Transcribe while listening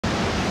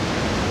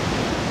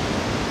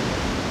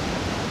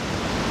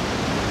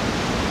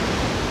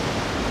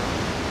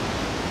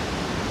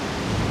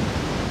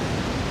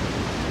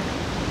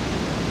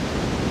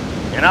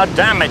You know,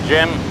 damn it,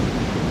 Jim.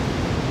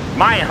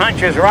 My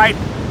hunch is right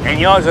and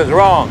yours is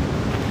wrong.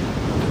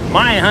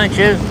 My hunch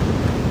is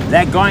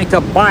they're going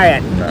to buy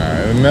it.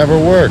 Nah, it never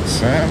works,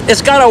 Sam.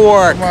 It's gotta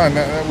work. Come on,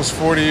 that was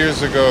 40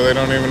 years ago. They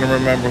don't even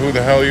remember who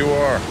the hell you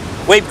are.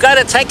 We've got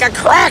to take a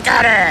crack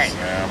at it.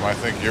 Sam, I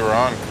think you're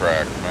on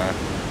crack, man.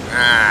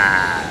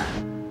 Ah.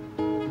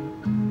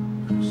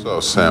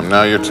 So, Sam,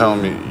 now you're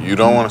telling me you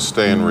don't want to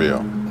stay in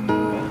Rio.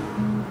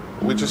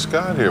 We just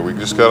got here. We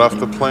just got off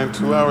the plane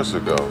 2 hours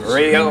ago.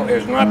 Rio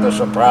is not the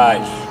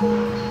surprise.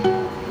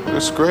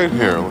 It's great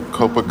here.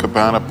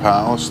 Copacabana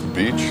Palace, the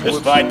beach.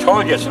 Just I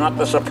told you, it's not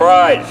the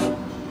surprise.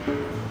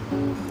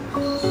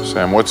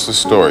 Sam, what's the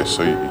story?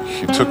 So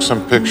you took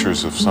some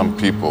pictures of some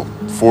people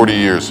 40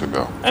 years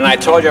ago. And I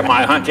told you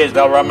my hunch is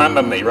they'll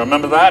remember me.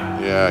 Remember that?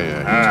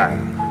 Yeah.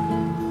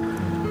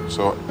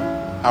 So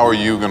how are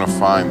you going to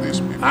find these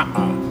people?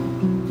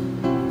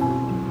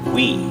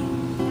 We.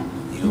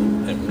 You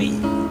and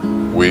me.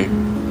 We?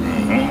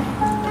 Mm-hmm.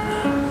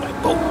 By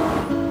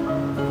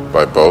boat.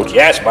 By boat?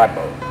 Yes, by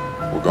boat.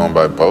 We're going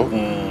by boat?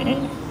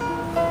 Mm-hmm.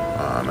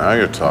 Now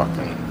you're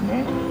talking.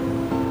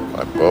 Mm-hmm.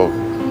 By boat.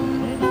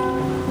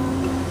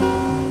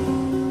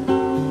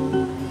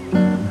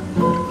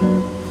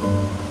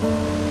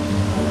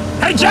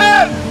 Hey,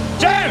 Jim!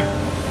 Jim!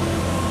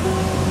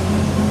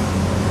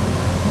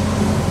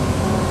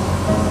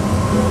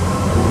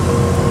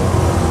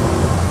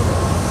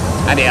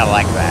 How do you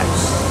like that?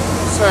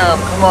 Sam,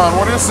 come on,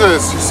 what is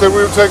this? You said we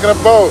were taking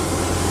a boat.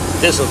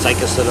 This will take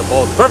us to the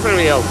boat.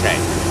 Perfectly okay.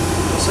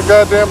 It's a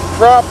goddamn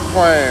prop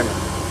plane.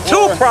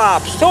 Two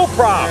props.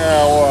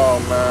 Yeah, well,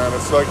 man,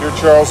 it's like you're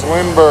Charles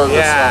Lindbergh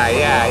or something.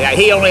 Yeah.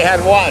 He only had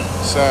one.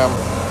 Sam,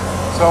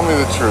 tell me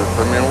the truth.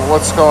 I mean,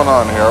 what's going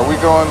on here? Are we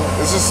going,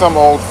 is this some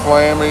old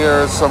flame of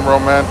yours, some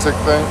romantic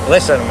thing?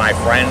 Listen, my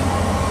friend,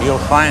 you'll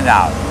find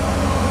out.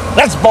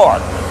 Let's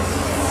board.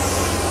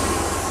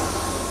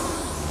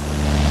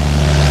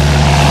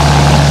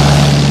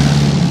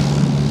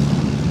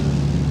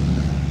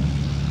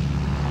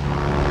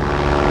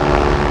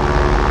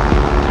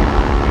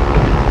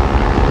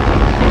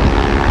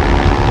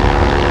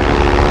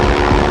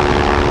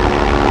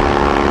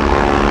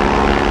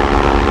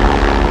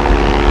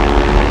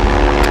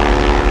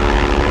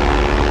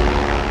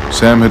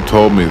 Sam had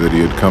told me that he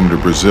had come to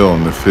Brazil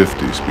in the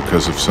 50s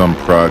because of some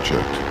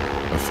project,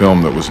 a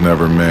film that was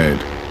never made.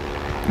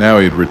 Now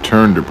he had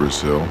returned to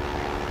Brazil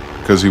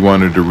because he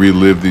wanted to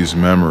relive these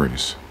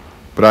memories,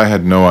 but I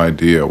had no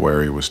idea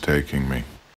where he was taking me.